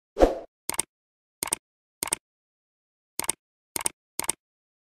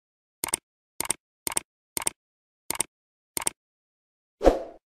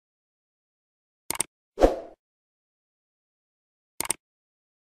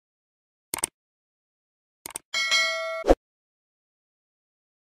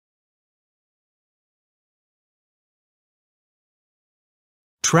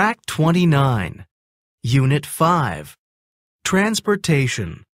Track 29, Unit 5,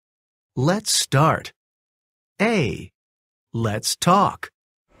 Transportation. Let's start. A. Let's talk.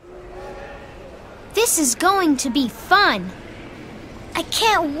 This is going to be fun. I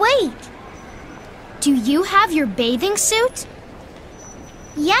can't wait. Do you have your bathing suit?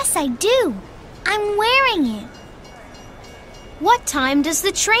 Yes, I do. I'm wearing it. What time does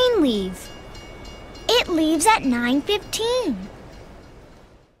the train leave? It leaves at 9:15.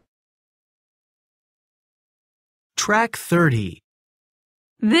 Track 30.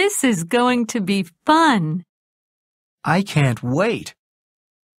 This is going to be fun. I can't wait.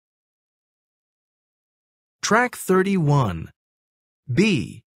 Track 31.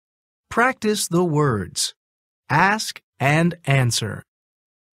 B. Practice the words. Ask and answer.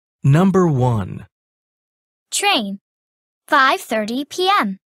 Number 1. Train, 5:30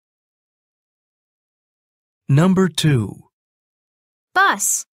 p.m. Number 2.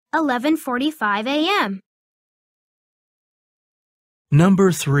 Bus, 11:45 a.m.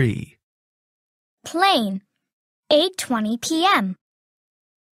 Number 3. Plane, 8:20 p.m.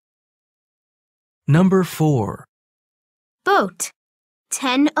 Number 4. Boat,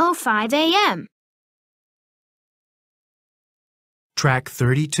 10:05 a.m. Track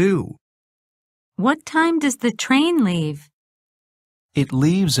 32. What time does the train leave? It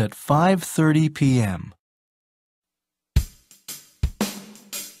leaves at 5:30 p.m.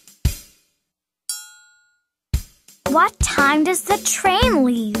 What time does the train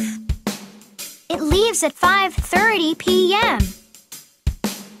leave? It leaves at 5:30 p.m.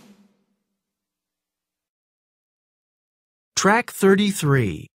 Track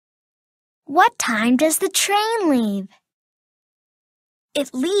 33. What time does the train leave?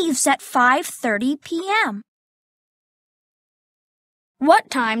 It leaves at 5:30 p.m. What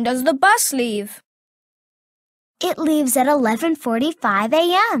time does the bus leave? It leaves at 11:45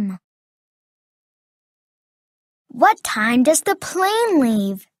 a.m. What time does the plane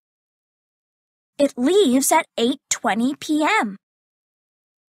leave? It leaves at 8:20 p.m.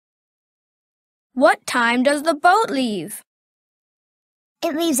 What time does the boat leave?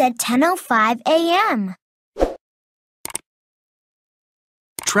 It leaves at 10:05 a.m.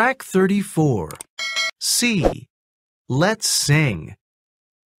 Track 34. C. Let's sing.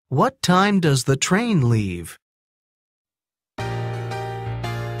 What time does the train leave?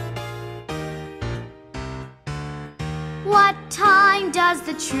 What time does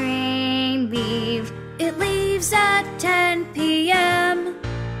the train leave? It leaves at 10 p.m.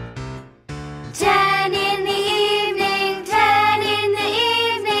 10 in the evening, 10 in the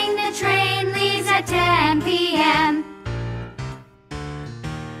evening, the train leaves at 10 p.m.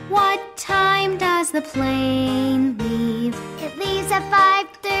 What time does the plane leave? It leaves at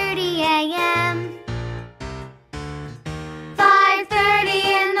 5:30 a.m. 5:30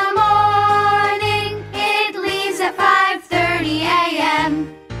 in the morning, it leaves at 5:30 a.m.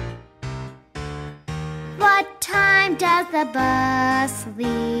 What time does the bus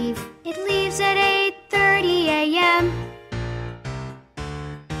leave? It leaves at 8:30 a.m.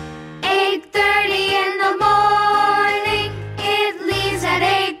 8:30 in the morning, it leaves at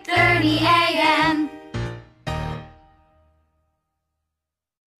 8:30 a.m.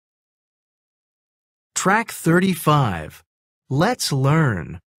 Track 35. Let's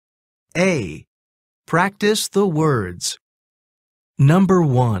learn. A. Practice the words. Number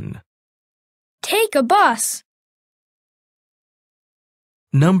 1. Take a bus.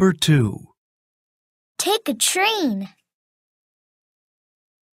 Number 2. Take a train.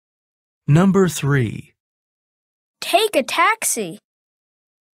 Number 3. Take a taxi.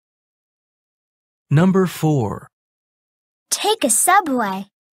 Number 4. Take a subway.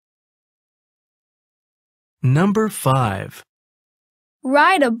 Number 5.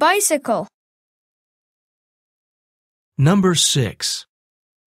 Ride a bicycle. Number 6.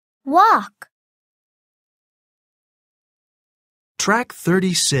 Walk. Track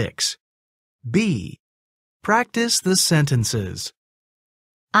 36. B. Practice the sentences.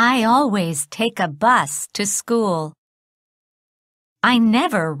 I always take a bus to school. I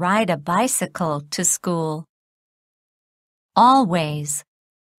never ride a bicycle to school. Always,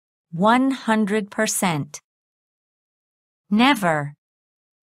 100%. Never,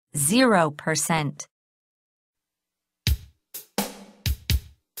 0%.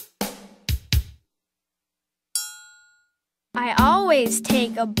 I always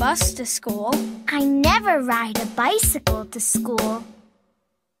take a bus to school. I never ride a bicycle to school.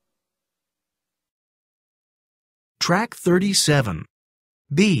 Track 37.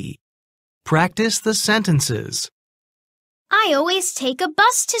 B. Practice the sentences. I always take a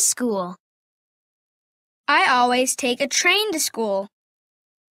bus to school. I always take a train to school.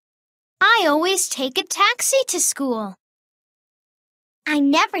 I always take a taxi to school. I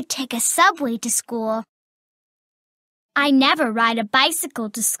never take a subway to school. I never ride a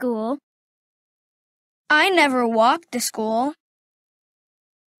bicycle to school. I never walk to school.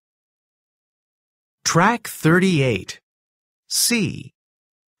 Track 38. C.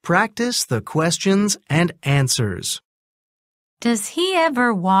 Practice the questions and answers. Does he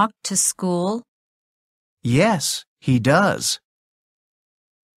ever walk to school? Yes, he does.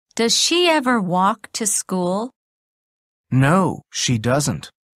 Does she ever walk to school? No, she doesn't.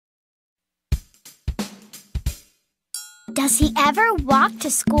 Does he ever walk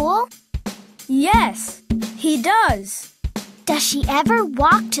to school? Yes, he does. Does she ever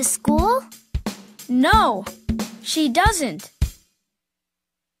walk to school? No, she doesn't.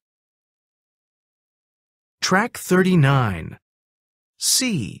 Track 39.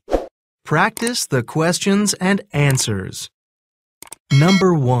 C. Practice the questions and answers.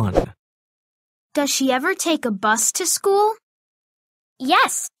 Number 1. Does she ever take a bus to school?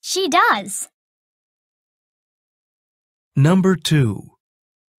 Yes, she does. Number 2.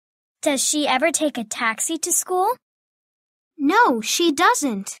 Does she ever take a taxi to school? No, she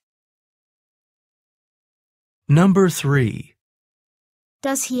doesn't. Number 3.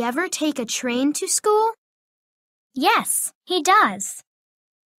 Does he ever take a train to school? Yes, he does.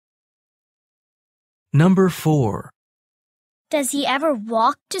 Number 4. Does he ever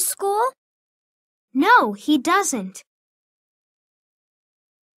walk to school? No, he doesn't.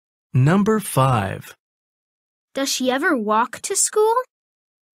 Number 5. Does she ever walk to school?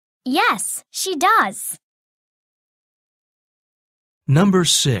 Yes, she does. Number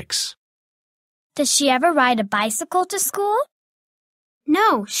 6. Does she ever ride a bicycle to school?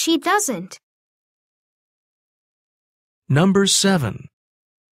 No, she doesn't. Number 7.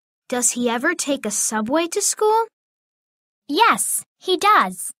 Does he ever take a subway to school? Yes, he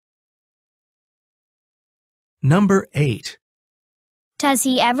does. Number 8. Does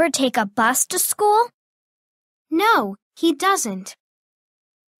he ever take a bus to school? No, he doesn't.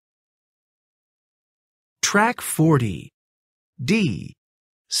 Track 40. D.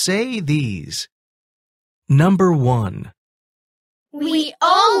 Say these. Number 1. We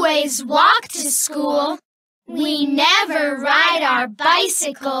always walk to school. We never ride our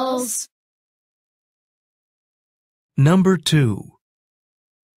bicycles. Number 2.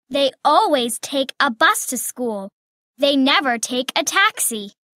 They always take a bus to school. They never take a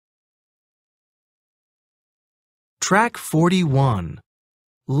taxi. Track 41.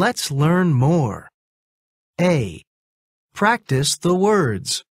 Let's learn more. A. Practice the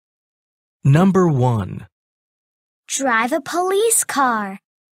words. Number 1. Drive a police car.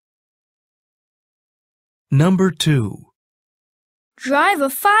 Number 2. Drive a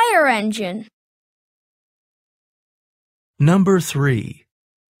fire engine. Number 3.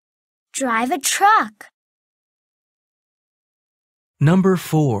 Drive a truck. Number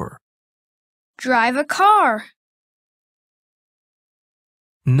 4. Drive a car.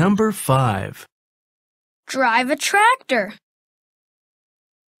 Number 5. Drive a tractor.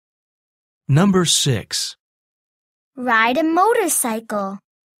 Number 6. Ride a motorcycle.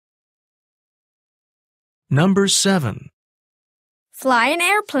 Number 7. Fly an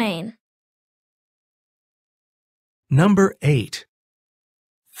airplane. Number 8.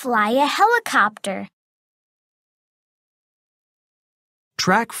 Fly a helicopter.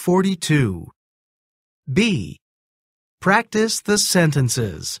 Track 42. B. Practice the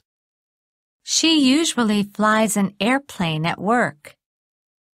sentences. She usually flies an airplane at work.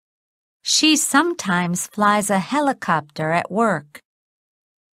 She sometimes flies a helicopter at work.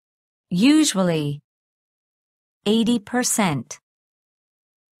 Usually 80%.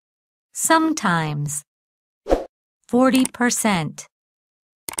 Sometimes 40%.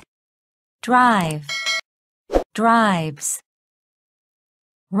 Drive, drives.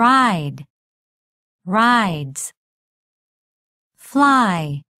 Ride, rides.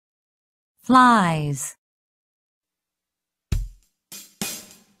 Fly, flies.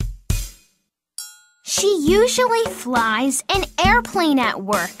 She usually flies an airplane at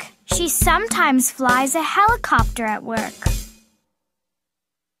work. She sometimes flies a helicopter at work.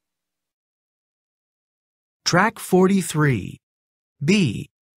 Track 43. B.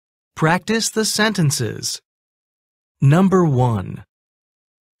 Practice the sentences. Number 1.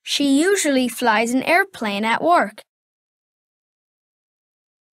 She usually flies an airplane at work.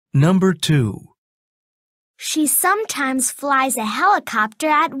 Number 2. She sometimes flies a helicopter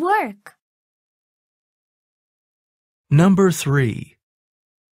at work. Number 3.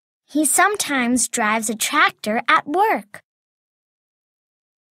 He sometimes drives a tractor at work.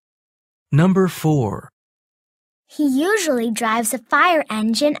 Number 4. He usually drives a fire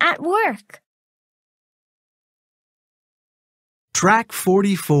engine at work. Track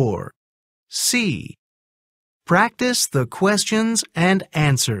 44. C. Practice the questions and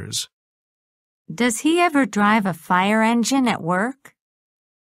answers. Does he ever drive a fire engine at work?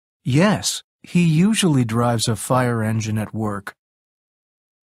 Yes, he usually drives a fire engine at work.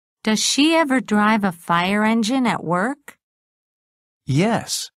 Does she ever drive a fire engine at work?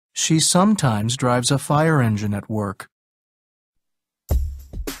 Yes, she sometimes drives a fire engine at work.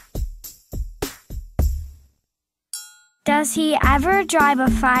 Does he ever drive a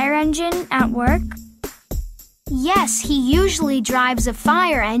fire engine at work? Yes, he usually drives a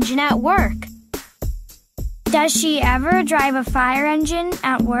fire engine at work. Does she ever drive a fire engine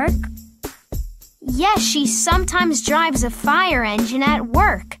at work? Yes, she sometimes drives a fire engine at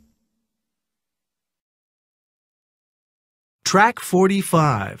work. Track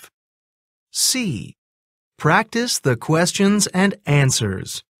 45. C. Practice the questions and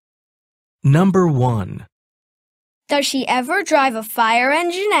answers. Number 1. Does she ever drive a fire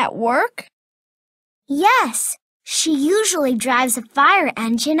engine at work? Yes, she usually drives a fire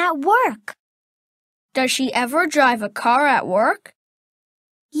engine at work. Does she ever drive a car at work?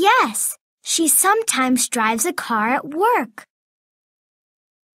 Yes, she sometimes drives a car at work.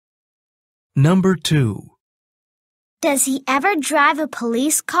 Number 2. Does he ever drive a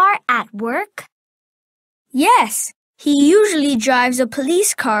police car at work? Yes, he usually drives a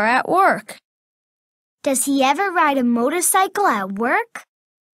police car at work. Does he ever ride a motorcycle at work?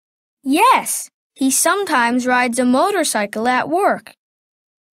 Yes, he sometimes rides a motorcycle at work.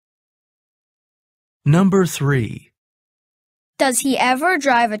 Number 3. Does he ever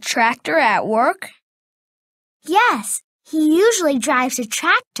drive a tractor at work? Yes, he usually drives a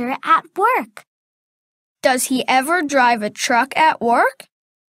tractor at work. Does he ever drive a truck at work?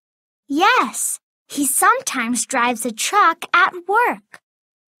 Yes, he sometimes drives a truck at work.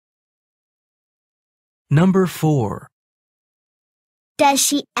 Number 4. Does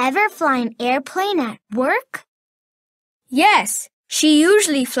she ever fly an airplane at work? Yes, she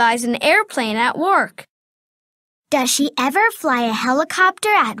usually flies an airplane at work. Does she ever fly a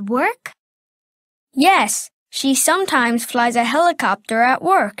helicopter at work? Yes, she sometimes flies a helicopter at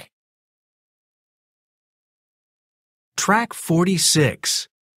work. Track 46.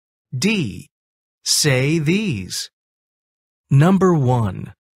 D. Say these. Number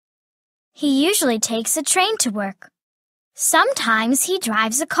 1. He usually takes a train to work. Sometimes he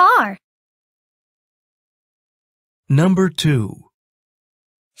drives a car. Number 2.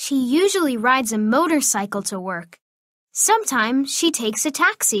 She usually rides a motorcycle to work. Sometimes she takes a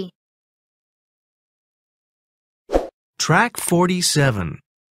taxi. Track 47.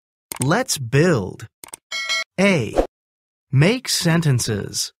 Let's build. A. Make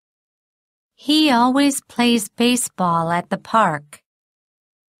sentences. He always plays baseball at the park.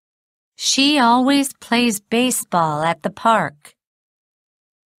 She always plays baseball at the park.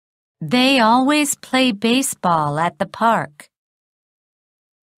 They always play baseball at the park.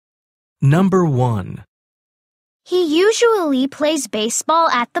 Number 1. He usually plays baseball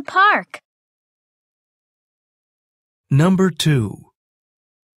at the park. Number 2.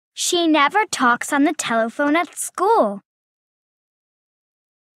 She never talks on the telephone at school.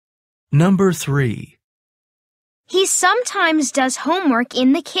 Number 3. He sometimes does homework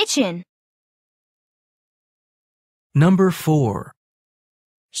in the kitchen. Number 4.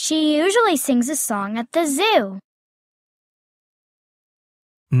 She usually sings a song at the zoo.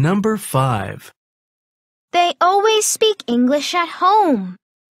 Number 5. They always speak English at home.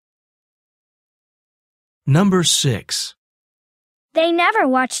 Number 6. They never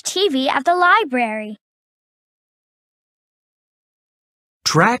watch TV at the library.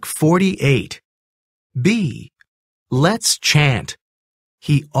 Track 48. B. Let's chant.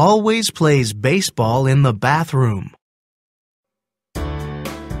 He always plays baseball in the bathroom.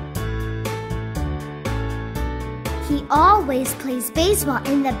 He always plays baseball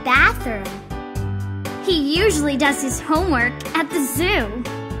in the bathroom. He usually does his homework at the zoo.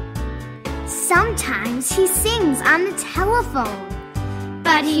 Sometimes he sings on the telephone.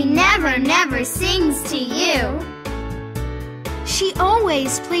 But he never sings to you. She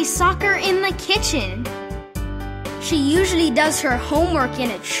always plays soccer in the kitchen. She usually does her homework in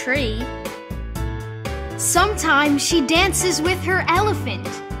a tree. Sometimes she dances with her elephant.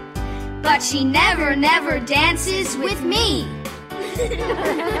 But she never dances with me.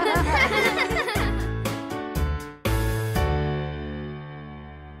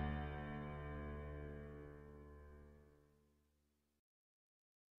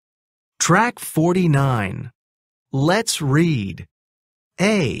 Track 49. Let's read.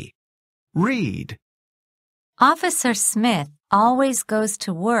 A. Read. Officer Smith always goes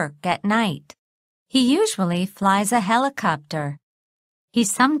to work at night. He usually flies a helicopter. He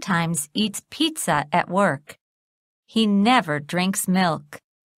sometimes eats pizza at work. He never drinks milk.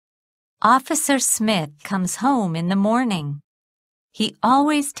 Officer Smith comes home in the morning. He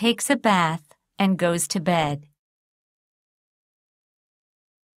always takes a bath and goes to bed.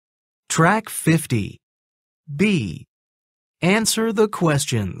 Track 50. B. Answer the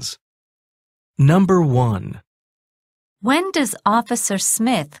questions. Number 1. When does Officer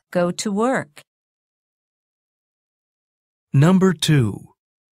Smith go to work? Number 2.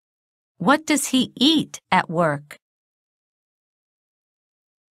 What does he eat at work?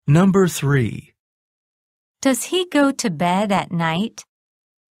 Number 3. Does he go to bed at night?